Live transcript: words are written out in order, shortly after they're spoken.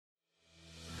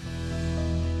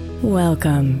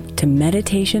Welcome to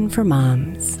Meditation for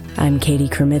Moms. I'm Katie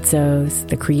Kremitzos,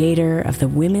 the creator of the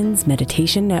Women's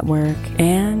Meditation Network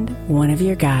and one of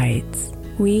your guides.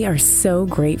 We are so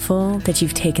grateful that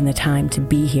you've taken the time to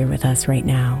be here with us right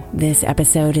now. This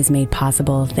episode is made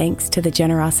possible thanks to the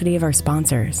generosity of our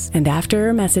sponsors. And after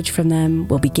a message from them,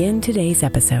 we'll begin today's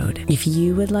episode. If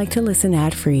you would like to listen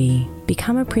ad-free,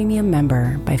 become a premium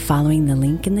member by following the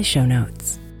link in the show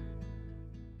notes.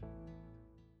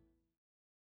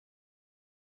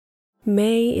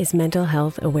 May is Mental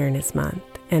Health Awareness Month,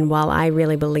 and while I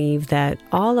really believe that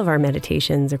all of our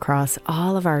meditations across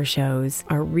all of our shows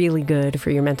are really good for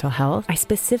your mental health, I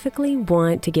specifically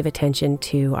want to give attention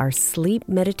to our Sleep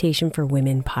Meditation for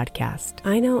Women podcast.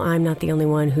 I know I'm not the only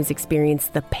one who's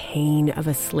experienced the pain of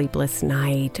a sleepless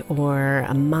night or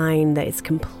a mind that is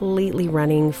completely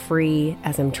running free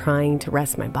as I'm trying to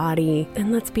rest my body.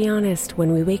 And let's be honest,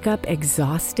 when we wake up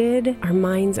exhausted, our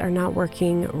minds are not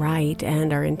working right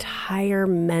and our entire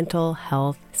mental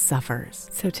health suffers.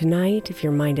 So tonight, if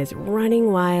your mind is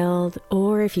running wild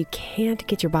or if you can't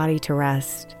get your body to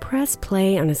rest, press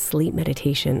play on a sleep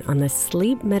meditation on the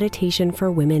Sleep Meditation for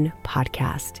Women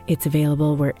podcast. It's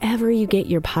available wherever you get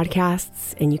your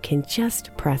podcasts, and you can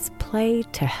just press play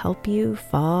to help you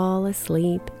fall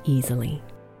asleep easily.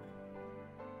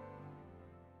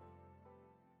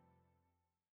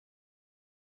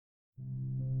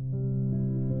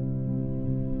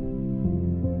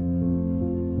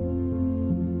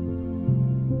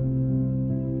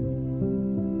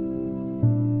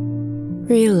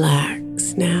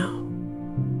 Relax now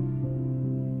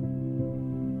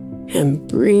and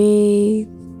breathe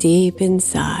deep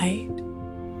inside.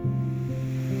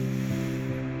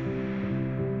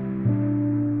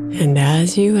 And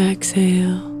as you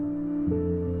exhale,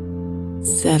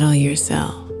 settle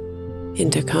yourself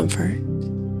into comfort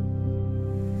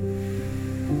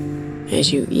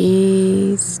as you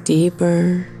ease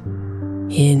deeper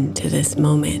into this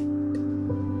moment.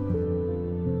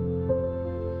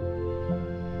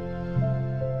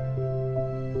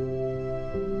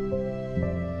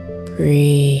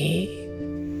 Breathe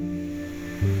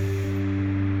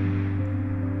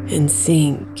and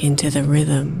sink into the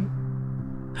rhythm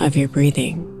of your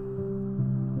breathing.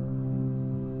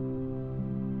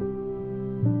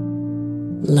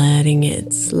 Letting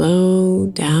it slow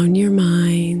down your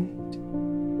mind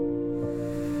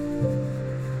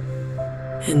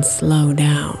and slow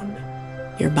down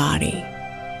your body.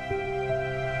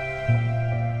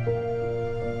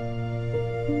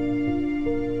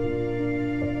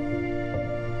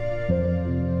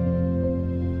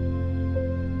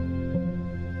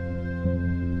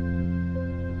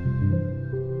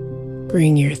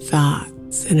 Bring your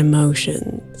thoughts and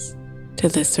emotions to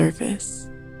the surface,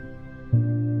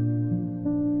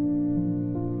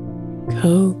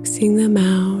 coaxing them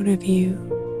out of you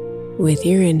with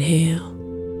your inhale,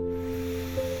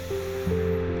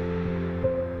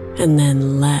 and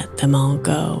then let them all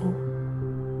go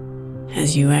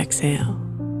as you exhale.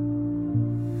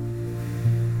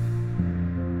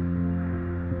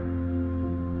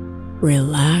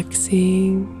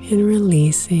 Relaxing and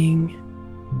releasing,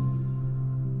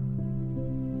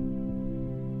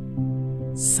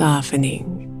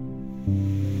 softening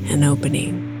and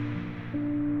opening.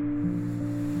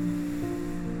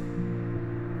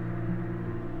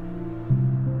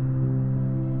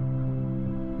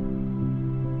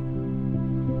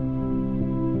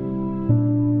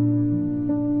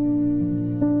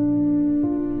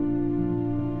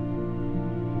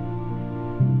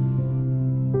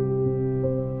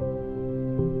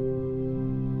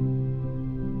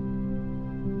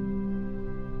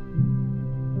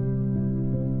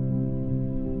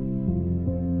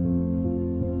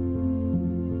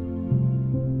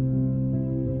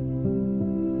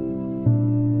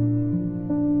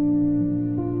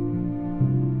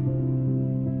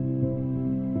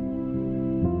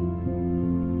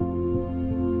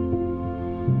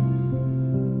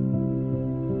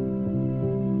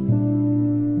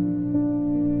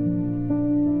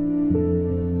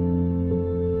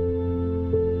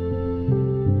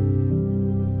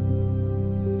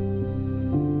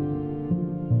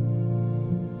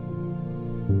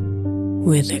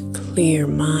 With a clear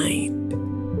mind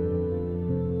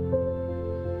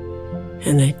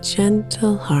and a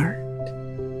gentle heart,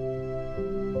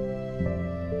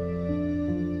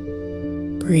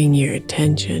 bring your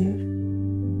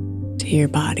attention to your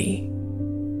body.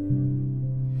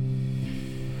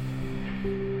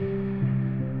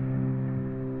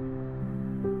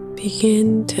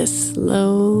 Begin to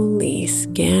slowly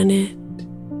scan it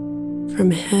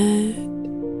from head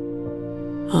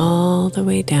all the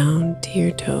way down to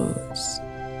your toes.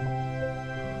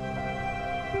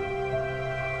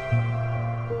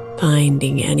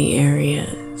 finding any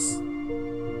areas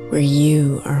where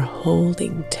you are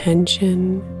holding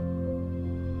tension,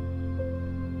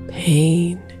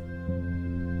 pain,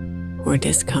 or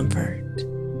discomfort.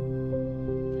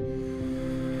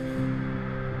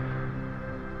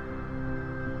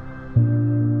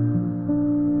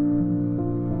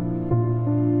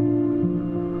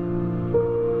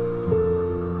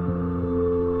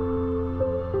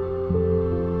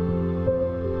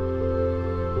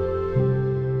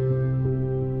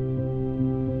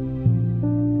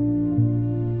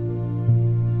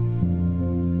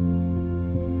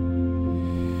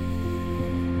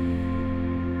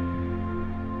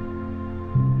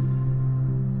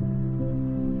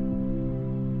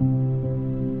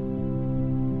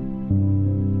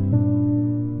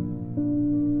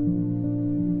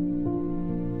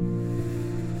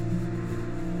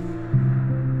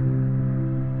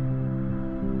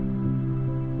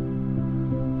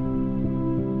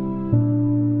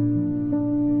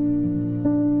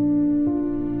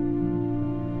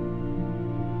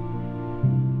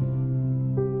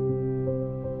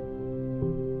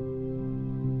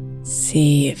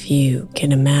 See if you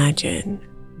can imagine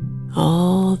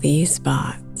all these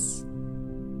spots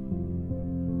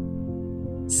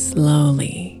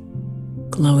slowly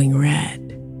glowing red,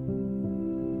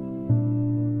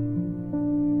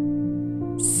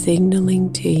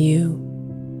 signaling to you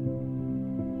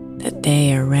that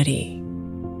they are ready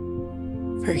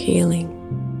for healing.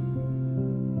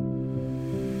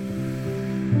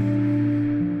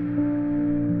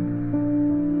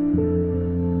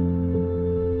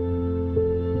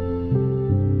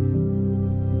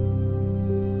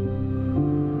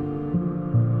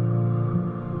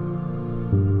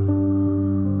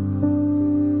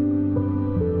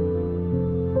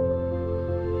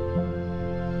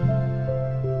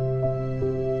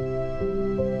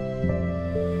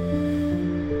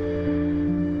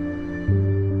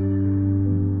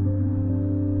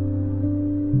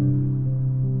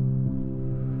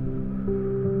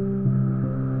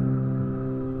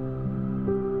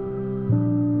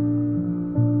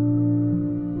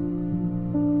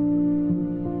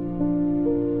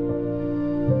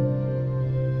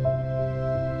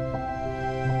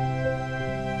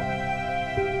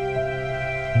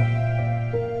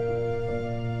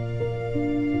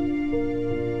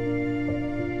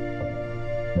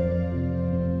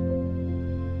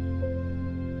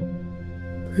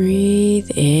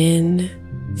 Breathe in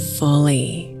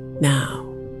fully now.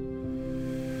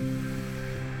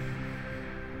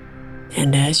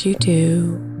 And as you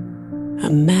do,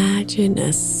 imagine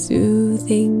a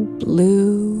soothing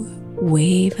blue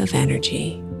wave of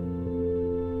energy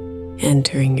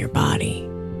entering your body.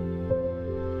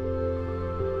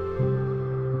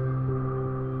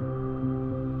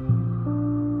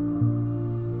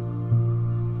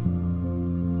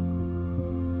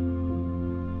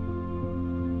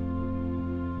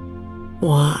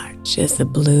 Watch as the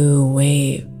blue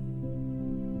wave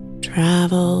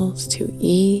travels to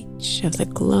each of the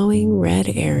glowing red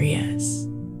areas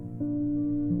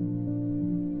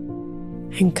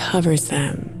and covers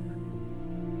them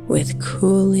with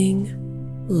cooling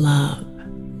love,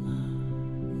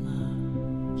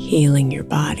 healing your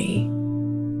body.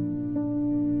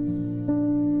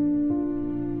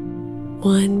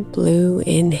 One blue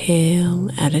inhale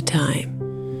at a time,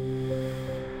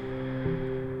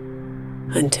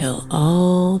 until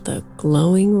all the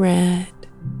glowing red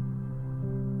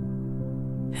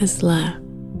has left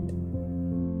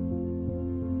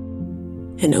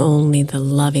and only the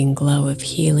loving glow of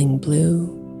healing blue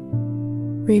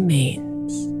remains.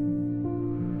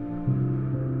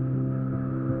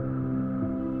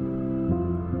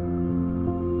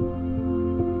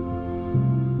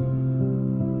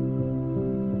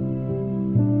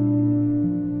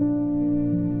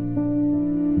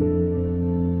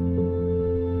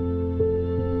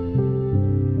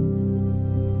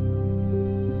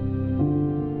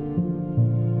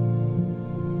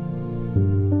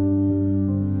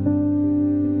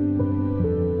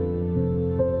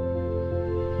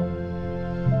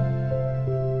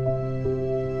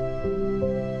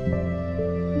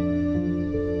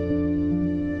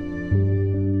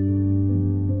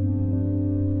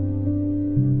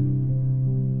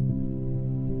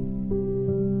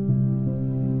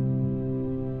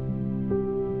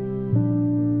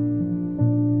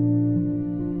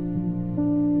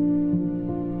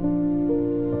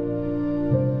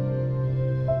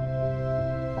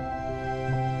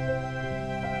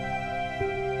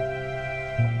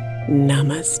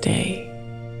 Namaste,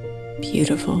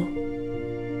 beautiful.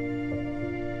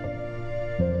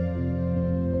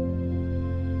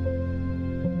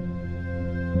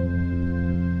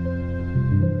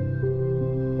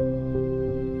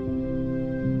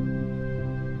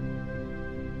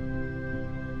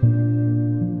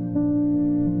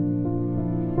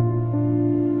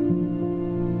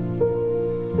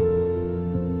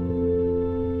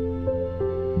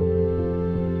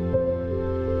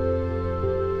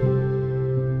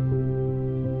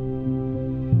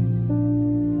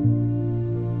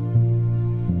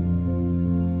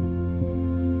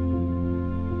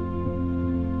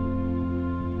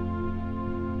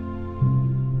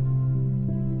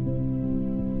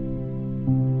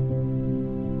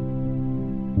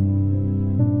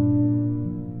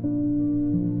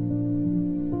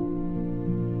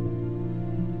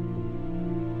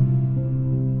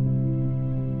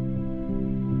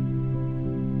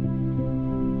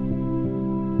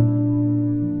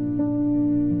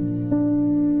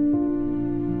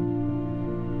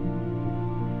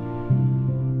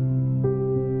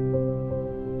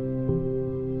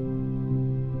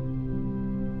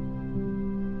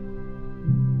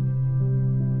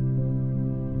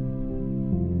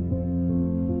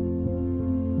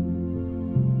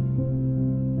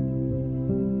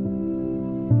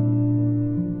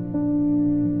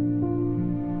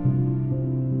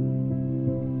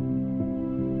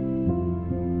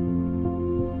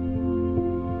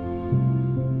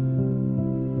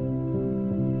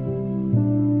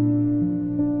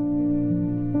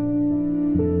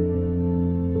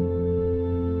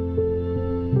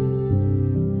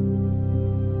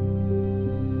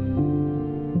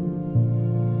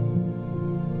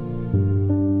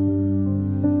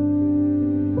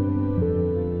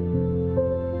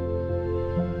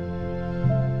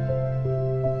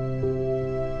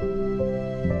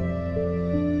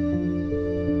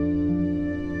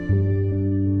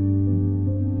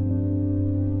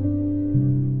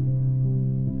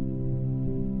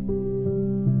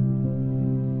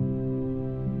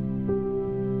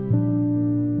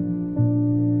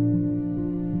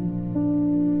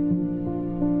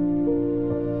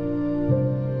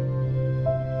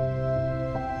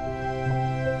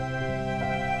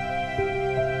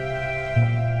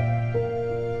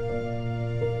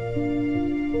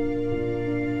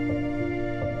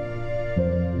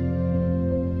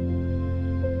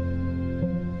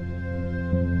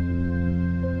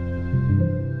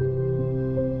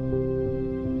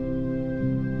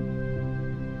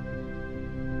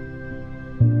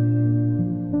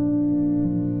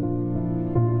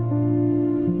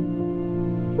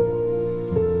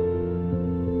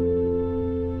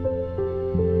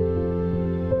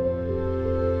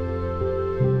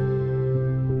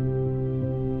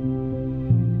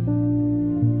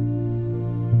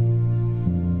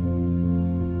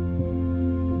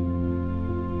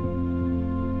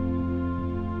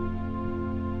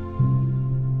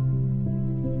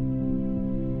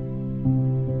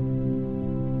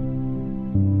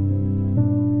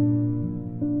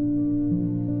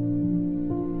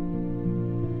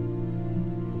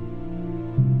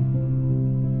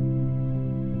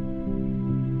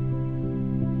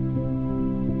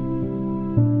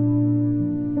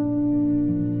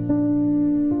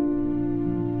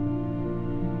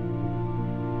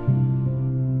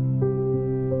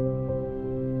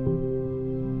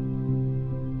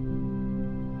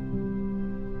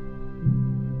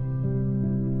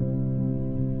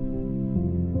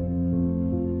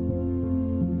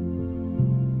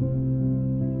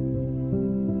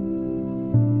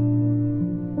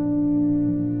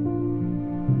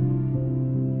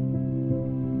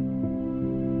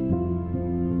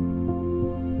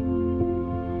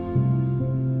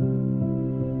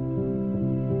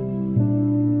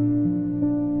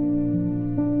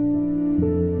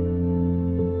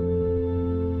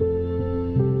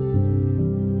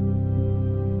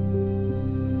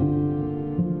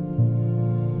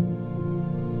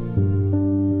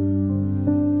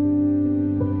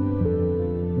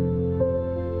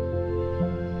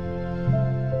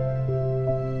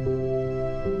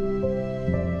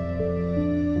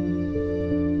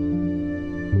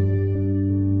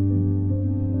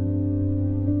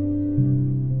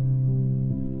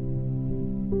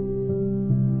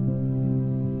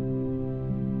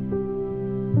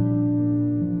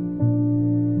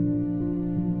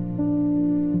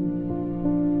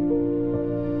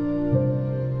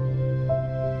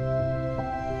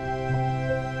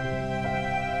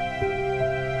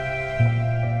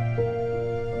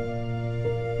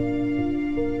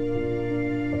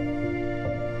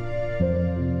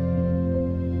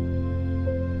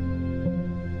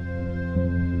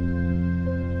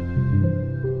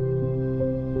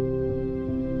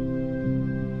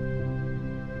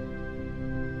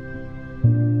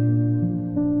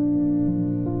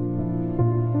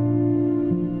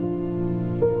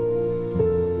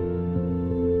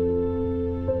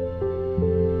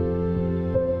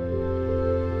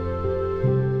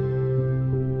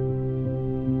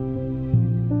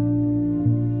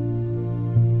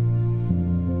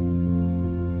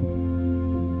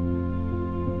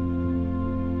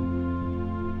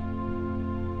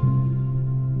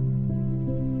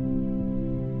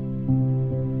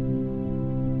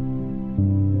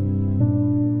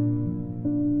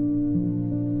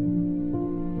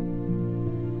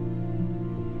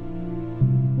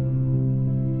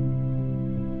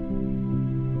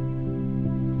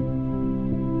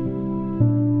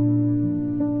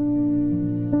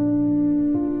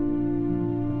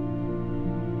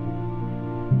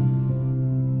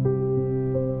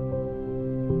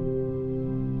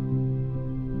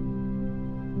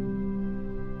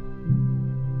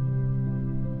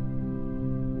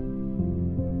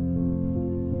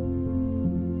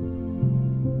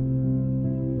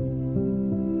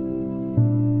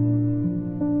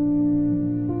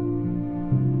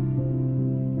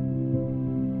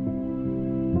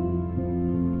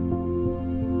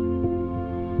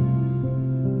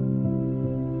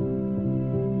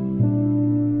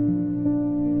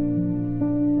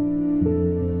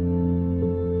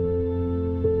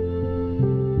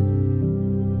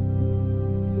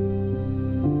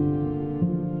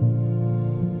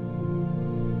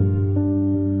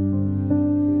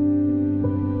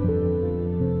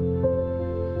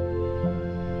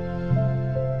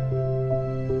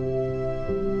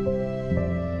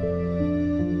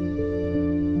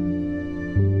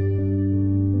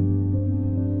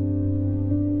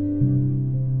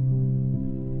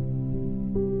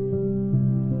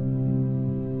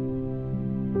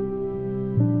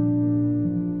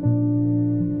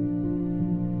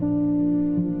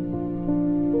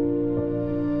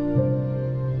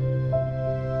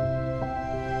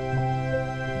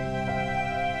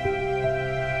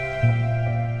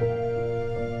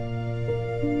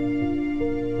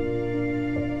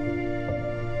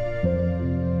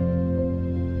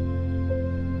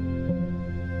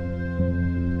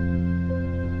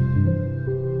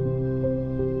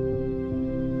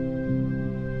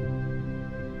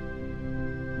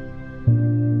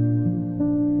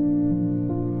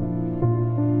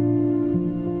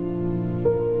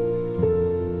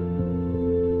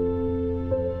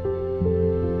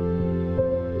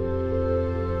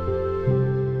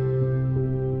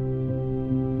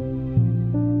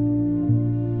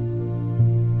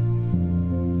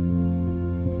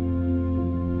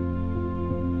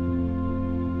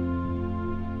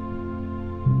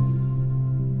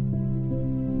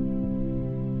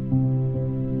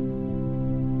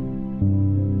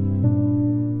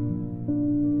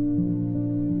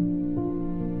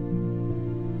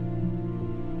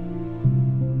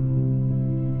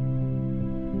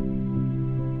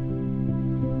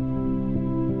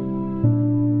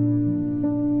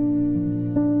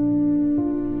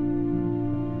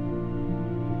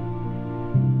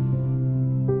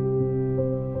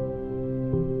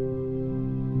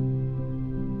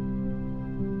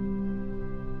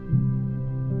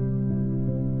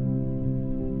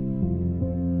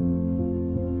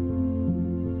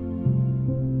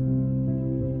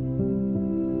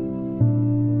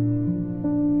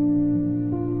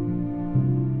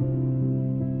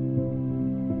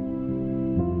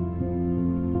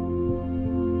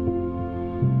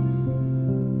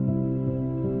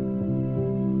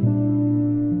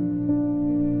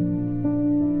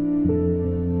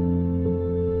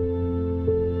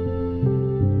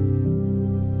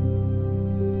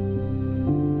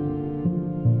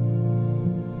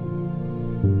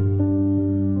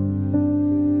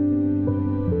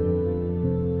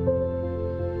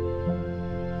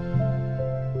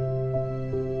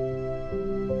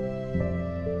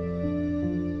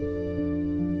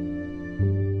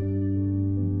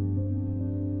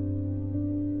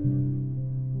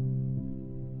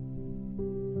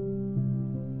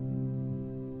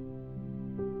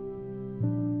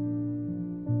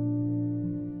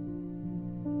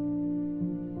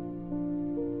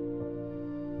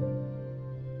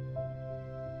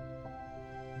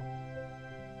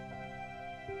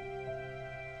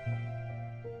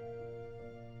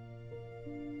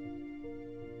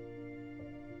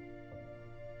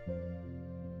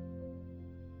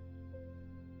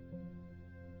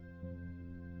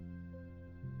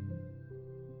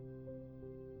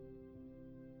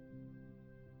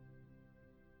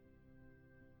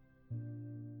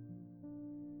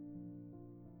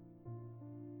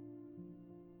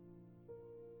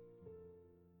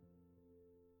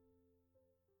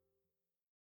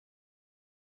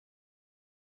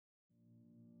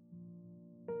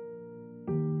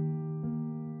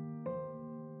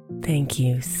 Thank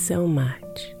you so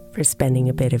much for spending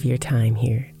a bit of your time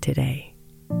here today.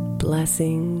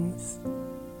 Blessings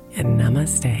and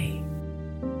namaste.